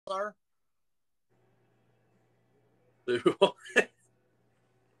sir. Do what?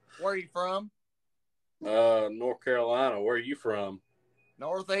 Where are you from? North Carolina. Where are you from?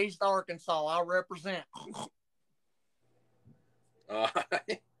 Northeast Arkansas. I represent.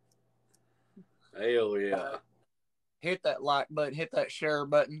 Hell yeah. Hit that like button. Hit that share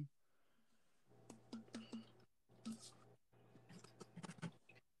button.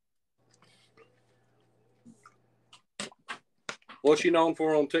 What you known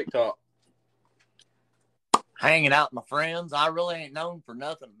for on TikTok? Hanging out with my friends. I really ain't known for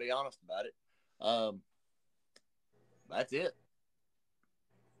nothing, to be honest about it. That's it.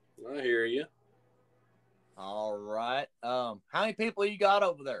 I hear you. All right. How many people you got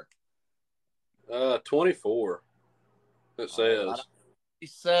over there? 24. It says. Right.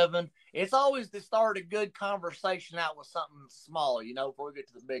 7. It's always to start a good conversation out with something small, before we get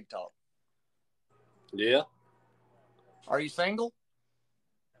to the big talk. Yeah. Are you single?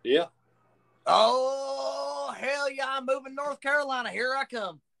 Yeah. Oh, hell yeah. I'm moving to North Carolina. Here I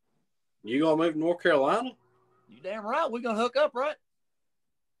come. You gonna move to North Carolina? You damn right. We're going to hook up, right?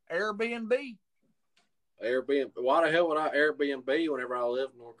 Airbnb. Why the hell would I Airbnb whenever I live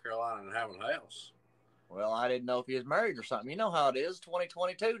in North Carolina and have a house? Well, I didn't know if he was married or something. You know how it is,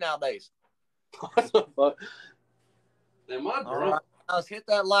 2022 nowadays. What the fuck? Am I drunk? All right, guys, hit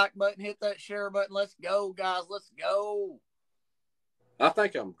that like button, hit that share button. Let's go, guys. Let's go. I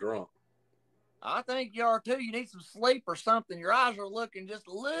think I'm drunk. I think you are too. You need some sleep or something. Your eyes are looking just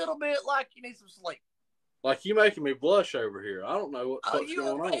a little bit like you need some sleep. Like you making me blush over here. I don't know what the fuck's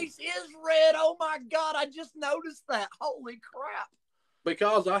going on. Your face is red. Oh my God. I just noticed that. Holy crap.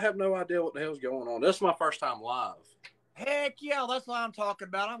 Because I have no idea what the hell's going on. This is my first time live. Heck yeah. That's what I'm talking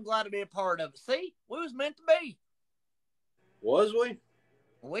about. I'm glad to be a part of it. See, we was meant to be. Was we?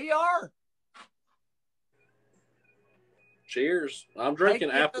 We are. Cheers. I'm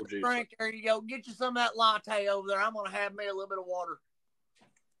drinking apple juice. Drink. There you go. Get you some of that latte over there. I'm going to have me a little bit of water.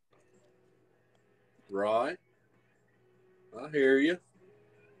 Right. I hear you.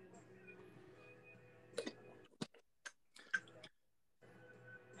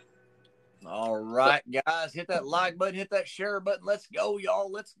 All right, guys. Hit that like button. Hit that share button. Let's go, y'all.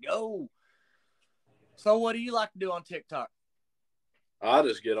 Let's go. So what do you like to do on TikTok? I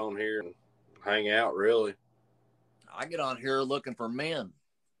just get on here and hang out, really. I get on here looking for men.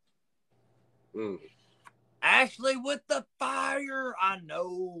 Ashley with the fire. I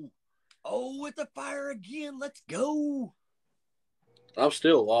know. Oh, with the fire again. Let's go. I'm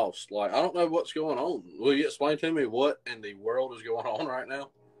still lost. Like, I don't know what's going on. Will you explain to me what in the world is going on right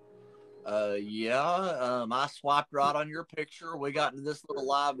now? Yeah. I swiped right on your picture. We got into this little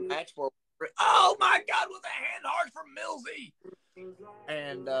live match where, oh my God, with a hand hard from Millsy.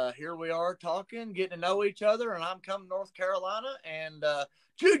 And here we are talking, getting to know each other, and I'm coming to North Carolina, and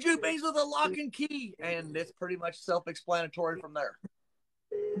Juju Beans with a lock and key, and it's pretty much self-explanatory from there.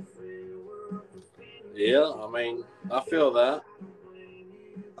 Yeah, I mean, I feel that.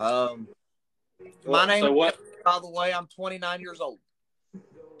 My name is, by the way, I'm 29 years old.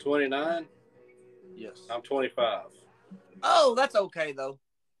 29? Yes. I'm 25. Oh, that's okay, though.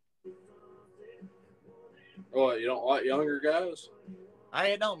 What, you don't like younger guys?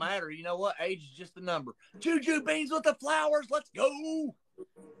 Hey, it don't matter. You know what? Age is just a number. Juju Beans with the flowers. Let's go.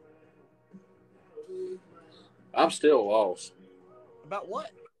 I'm still lost. About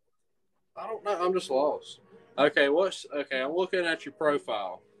what? I don't know. I'm just lost. Okay, I'm looking at your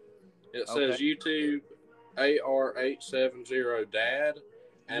profile. It says YouTube AR870 Dad,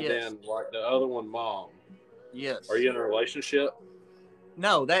 and then like the other one Mom. Yes. Are you in a relationship?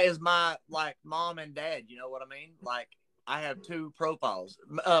 No, that is my mom and dad. You know what I mean? Like I have two profiles.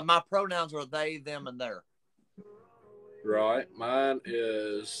 My pronouns are they, them, and their. Right. Mine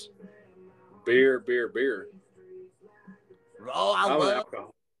is beer. Oh, I love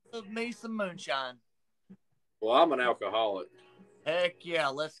me some moonshine. Well, I'm an alcoholic. Heck yeah,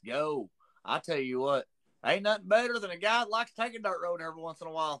 let's go. I tell you what, ain't nothing better than a guy that likes to take a dirt road every once in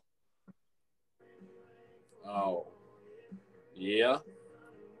a while. Oh. Yeah.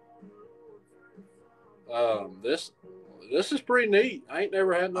 This is pretty neat. I ain't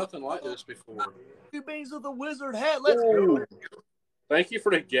never had nothing like this before. Two beans with a wizard hat. Let's go. Thank you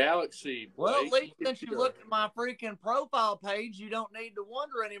for the galaxy. Blake. Well, at least since you looked at my freaking profile page, you don't need to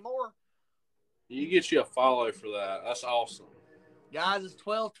wonder anymore. You get you a follow for that. That's awesome. Guys, it's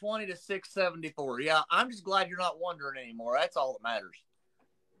 1220 to 674. Yeah, I'm just glad you're not wondering anymore. That's all that matters.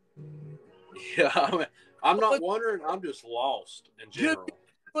 Yeah, I mean, I'm not wondering. I'm just lost in general.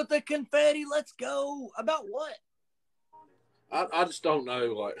 With the confetti, let's go. About what? I just don't know.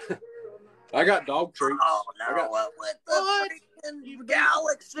 Like, I got dog treats. Oh, no. With the fucking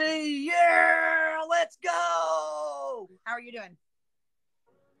galaxy. Yeah, let's go. How are you doing?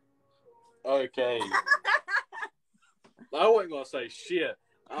 Okay. I wasn't gonna say shit.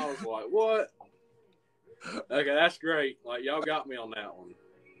 I was like, what? Okay, that's great. Like, y'all got me on that one.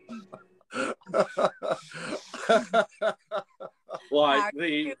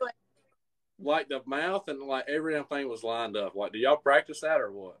 Like the mouth and like every damn thing was lined up. Like, do y'all practice that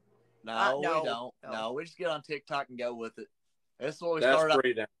or what? No, No, we don't. no. No, we just get on TikTok and go with it. That's what we That's started.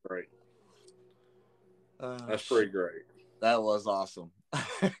 pretty damn great. That's pretty great. That was awesome.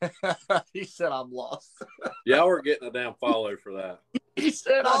 He said I'm lost. Y'all were getting a damn follow for that. He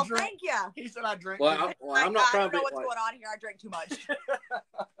said I Well, drink. thank you. He said I drink. Well, I'm not I trying don't to know be what's like, going on here. I drink too much.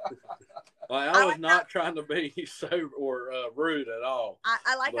 like I was not trying to be so or rude at all.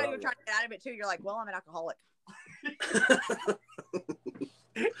 I like how you were trying to get out of it too. You're like, well, I'm an alcoholic.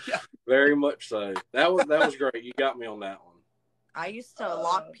 Very much so. That was great. You got me on that one. I used to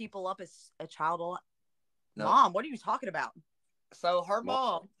lock people up as a child a lot. No. Mom, what are you talking about? So her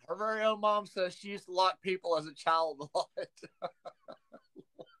mom, her very own mom, says she used to lock people as a child a lot.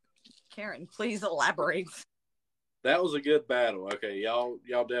 Karen, please elaborate. That was a good battle. Okay, y'all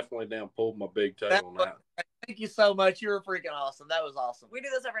definitely damn pulled my big toe on that. Thank you so much. You were freaking awesome. That was awesome. We do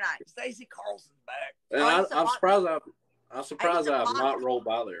this every night. Stacey Carlson's back. And I'm surprised I've not rolled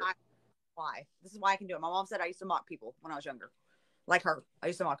by there. Why? This is why I can do it. My mom said I used to mock people when I was younger. Like her. I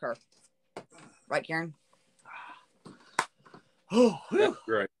used to mock her. Right, Karen? That's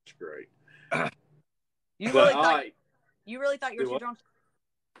great. That's great. You But really thought you were too drunk?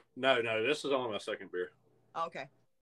 No, this is only my second beer. Oh, okay.